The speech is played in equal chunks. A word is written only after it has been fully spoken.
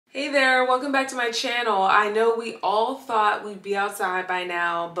Hey there, welcome back to my channel. I know we all thought we'd be outside by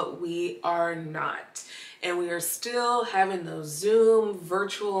now, but we are not. And we are still having those Zoom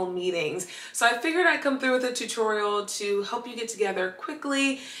virtual meetings. So I figured I'd come through with a tutorial to help you get together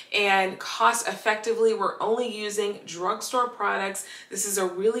quickly and cost effectively. We're only using drugstore products. This is a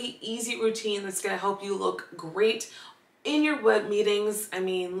really easy routine that's gonna help you look great in your web meetings. I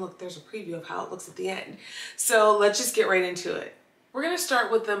mean, look, there's a preview of how it looks at the end. So let's just get right into it. We're going to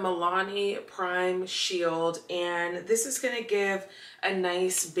start with the Milani Prime Shield, and this is going to give a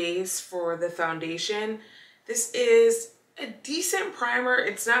nice base for the foundation. This is a decent primer.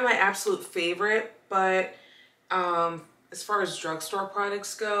 It's not my absolute favorite, but as far as drugstore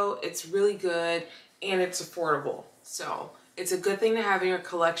products go, it's really good and it's affordable. So it's a good thing to have in your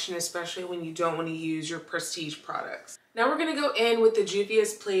collection, especially when you don't want to use your prestige products. Now we're going to go in with the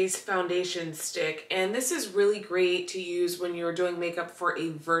Juvia's Place foundation stick, and this is really great to use when you're doing makeup for a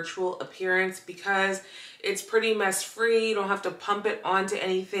virtual appearance because it's pretty mess free. You don't have to pump it onto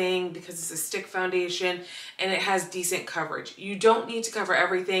anything because it's a stick foundation and it has decent coverage. You don't need to cover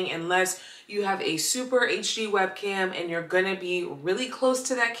everything unless you have a super HD webcam and you're going to be really close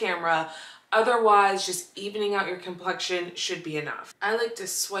to that camera. Otherwise, just evening out your complexion should be enough. I like to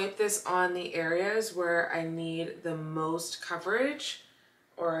swipe this on the areas where I need the most coverage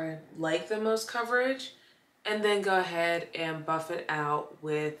or I like the most coverage, and then go ahead and buff it out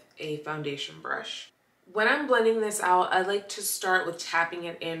with a foundation brush. When I'm blending this out, I like to start with tapping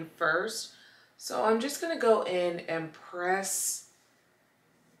it in first. So I'm just gonna go in and press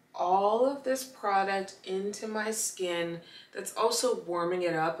all of this product into my skin. That's also warming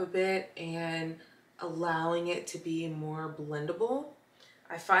it up a bit and allowing it to be more blendable.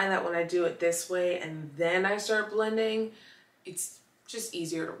 I find that when I do it this way and then I start blending, it's just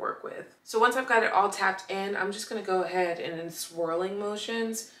easier to work with. So once I've got it all tapped in, I'm just gonna go ahead and in swirling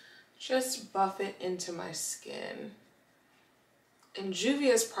motions, just buff it into my skin. And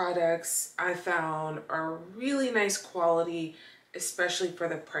Juvia's products I found are really nice quality, especially for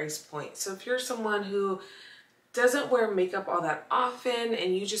the price point. So if you're someone who doesn't wear makeup all that often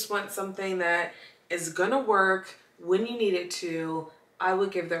and you just want something that is gonna work when you need it to, I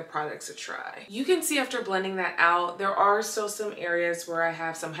would give their products a try. You can see after blending that out, there are still some areas where I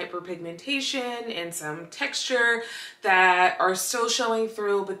have some hyperpigmentation and some texture that are still showing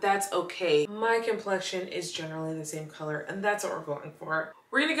through, but that's okay. My complexion is generally the same color and that's what we're going for.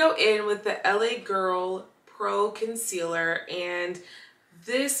 We're gonna go in with the LA Girl Pro Concealer, and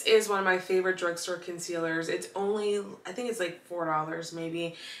this is one of my favorite drugstore concealers. It's only, I think it's like $4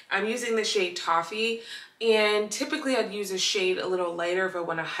 maybe. I'm using the shade Toffee, and typically I'd use a shade a little lighter if I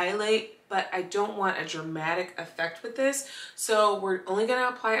want to highlight, but I don't want a dramatic effect with this. So we're only going to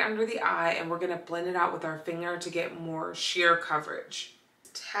apply it under the eye and we're going to blend it out with our finger to get more sheer coverage.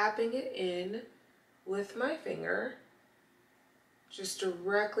 Tapping it in with my finger, just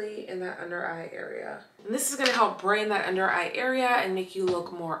directly in that under eye area. And this is gonna help brighten that under eye area and make you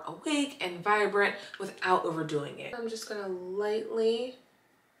look more awake and vibrant without overdoing it. I'm just gonna lightly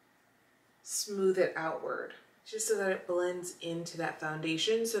smooth it outward, just so that it blends into that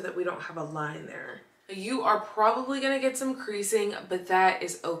foundation so that we don't have a line there. You are probably gonna get some creasing, but that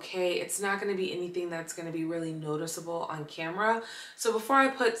is okay. It's not gonna be anything that's gonna be really noticeable on camera. So before I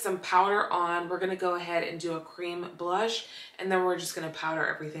put some powder on, we're gonna go ahead and do a cream blush, and then we're just gonna powder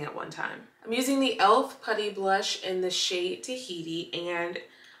everything at one time. I'm using the e.l.f. Putty Blush in the shade Tahiti, and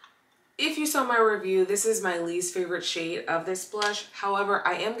if you saw my review, this is my least favorite shade of this blush. However,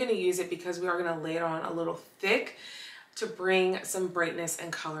 I am gonna use it because we are gonna lay it on a little thick to bring some brightness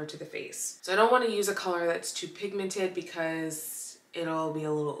and color to the face. So I don't want to use a color that's too pigmented because it'll be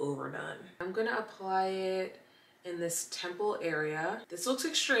a little overdone. I'm gonna apply it in this temple area. This looks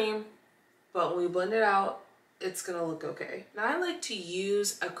extreme, but when we blend it out, it's gonna look okay. Now I like to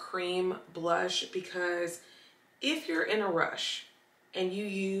use a cream blush because if you're in a rush and you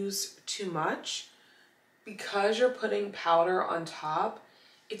use too much, because you're putting powder on top,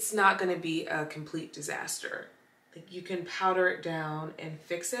 it's not gonna be a complete disaster. Like, you can powder it down and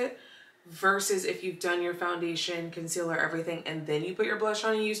fix it, versus if you've done your foundation, concealer, everything, and then you put your blush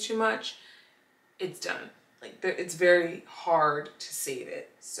on and use too much, it's done. Like, it's very hard to save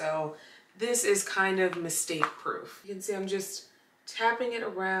it. So this is kind of mistake proof. You can see I'm just tapping it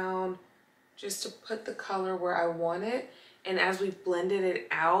around just to put the color where I want it. And as we've blended it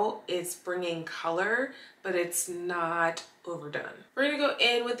out, it's bringing color, but it's not overdone. We're gonna go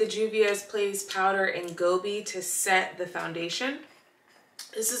in with the Juvia's Place powder in Gobi to set the foundation.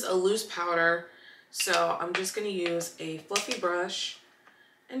 This is a loose powder, so I'm just gonna use a fluffy brush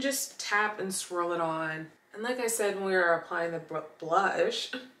and just tap and swirl it on. And like I said when we were applying the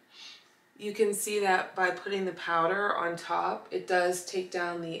blush, You can see that by putting the powder on top, it does take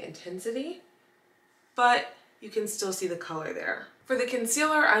down the intensity, but you can still see the color there. For the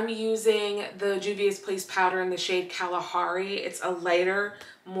concealer, I'm using the Juvia's Place powder in the shade Kalahari. It's a lighter,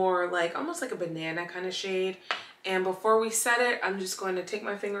 more like, almost like a banana kind of shade. And before we set it, I'm just going to take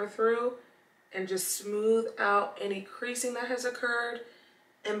my finger through and just smooth out any creasing that has occurred.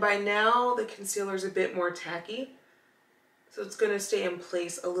 And by now, the concealer is a bit more tacky, so it's going to stay in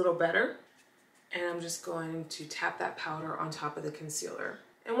place a little better. And I'm just going to tap that powder on top of the concealer.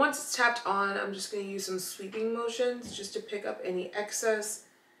 And once it's tapped on, I'm just going to use some sweeping motions just to pick up any excess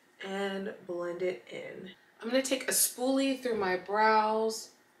and blend it in. I'm going to take a spoolie through my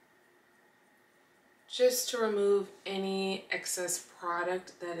brows just to remove any excess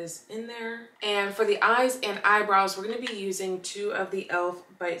product that is in there. And for the eyes and eyebrows, we're going to be using two of the e.l.f.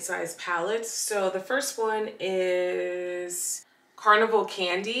 bite-sized palettes. So the first one is Carnival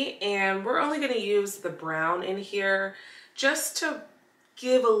Candy, and we're only going to use the brown in here just to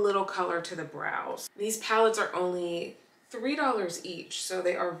give a little color to the brows. These palettes are only $3 each, so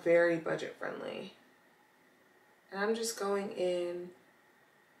they are very budget friendly. And I'm just going in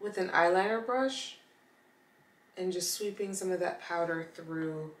with an eyeliner brush and just sweeping some of that powder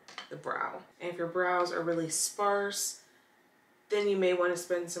through the brow. And if your brows are really sparse, then you may want to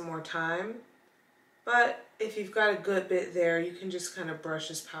spend some more time. But if you've got a good bit there, you can just kind of brush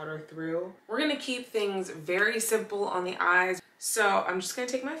this powder through. We're going to keep things very simple on the eyes. So I'm just going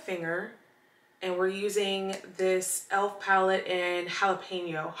to take my finger, and we're using this e.l.f. palette in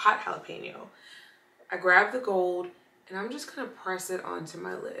jalapeno, hot jalapeno. I grab the gold and I'm just going to press it onto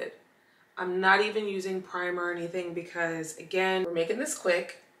my lid. I'm not even using primer or anything because, again, we're making this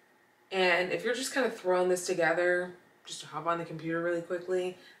quick. And if you're just kind of throwing this together just to hop on the computer really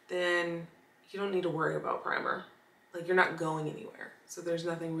quickly, then you don't need to worry about primer. Like, you're not going anywhere. So there's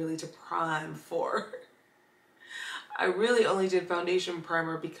nothing really to prime for. I really only did foundation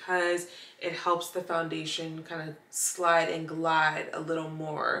primer because it helps the foundation kind of slide and glide a little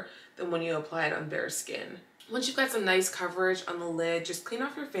more than when you apply it on bare skin. Once you've got some nice coverage on the lid, just clean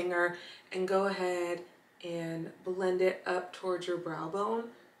off your finger and go ahead and blend it up towards your brow bone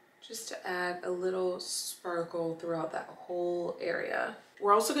just to add a little sparkle throughout that whole area.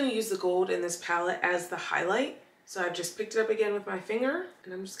 We're also going to use the gold in this palette as the highlight. So I've just picked it up again with my finger,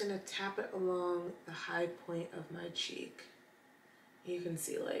 and I'm just going to tap it along the high point of my cheek. You can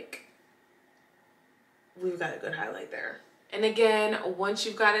see, like, we've got a good highlight there. And again, once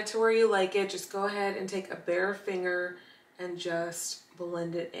you've got it to where you like it, just go ahead and take a bare finger and just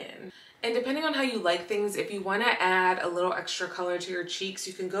blend it in. And depending on how you like things, if you want to add a little extra color to your cheeks,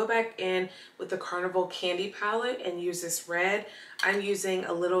 you can go back in with the Carnival Candy palette and use this red. I'm using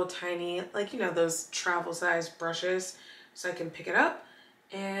a little tiny, like, you know, those travel size brushes, so I can pick it up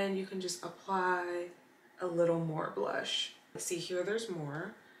and you can just apply a little more blush. See here, there's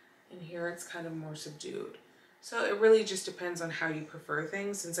more, and here it's kind of more subdued. So it really just depends on how you prefer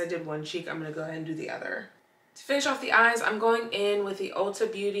things. Since I did one cheek, I'm going to go ahead and do the other. To finish off the eyes, I'm going in with the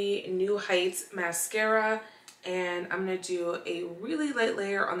Ulta Beauty New Heights mascara, and I'm going to do a really light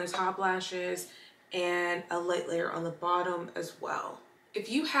layer on the top lashes and a light layer on the bottom as well. If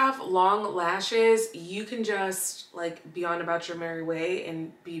you have long lashes, you can just like be on about your merry way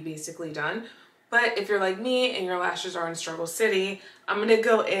and be basically done. But if you're like me and your lashes are in Struggle City, I'm going to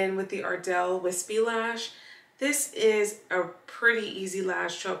go in with the Ardell Wispy Lash. This is a pretty easy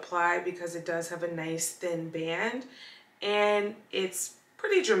lash to apply because it does have a nice thin band and it's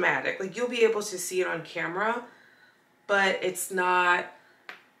pretty dramatic. Like, you'll be able to see it on camera, but it's not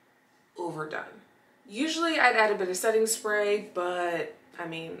overdone. Usually I'd add a bit of setting spray, but I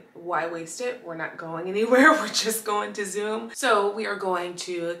mean, why waste it? We're not going anywhere. We're just going to Zoom. So we are going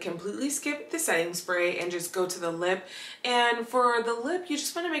to completely skip the setting spray and just go to the lip. And for the lip, you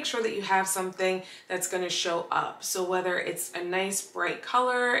just want to make sure that you have something that's going to show up. So whether it's a nice bright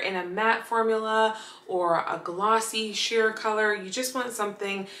color in a matte formula or a glossy sheer color, you just want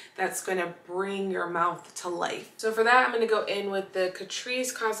something that's going to bring your mouth to life. So for that, I'm going to go in with the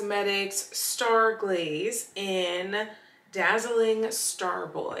Catrice Cosmetics Star Glaze in Dazzling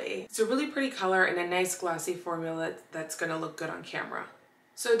Starboy. It's a really pretty color and a nice glossy formula that's gonna look good on camera.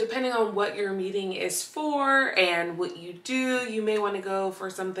 So depending on what your meeting is for and what you do, you may want to go for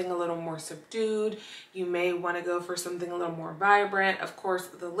something a little more subdued. You may want to go for something a little more vibrant. Of course,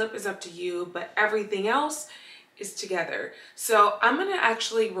 the lip is up to you, but everything else is together. So I'm gonna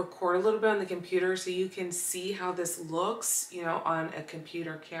actually record a little bit on the computer so you can see how this looks, you know, on a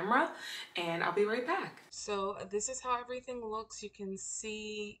computer camera, and I'll be right back. So this is how everything looks. You can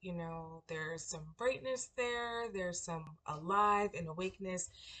see, you know, there's some brightness there, there's some alive and awakeness,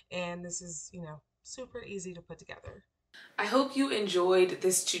 and this is, you know, super easy to put together. I hope you enjoyed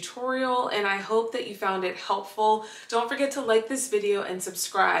this tutorial and I hope that you found it helpful. Don't forget to like this video and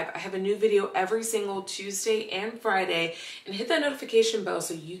subscribe. I have a new video every single Tuesday and Friday, and hit that notification bell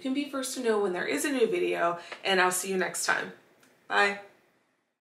so you can be first to know when there is a new video, and I'll see you next time. Bye.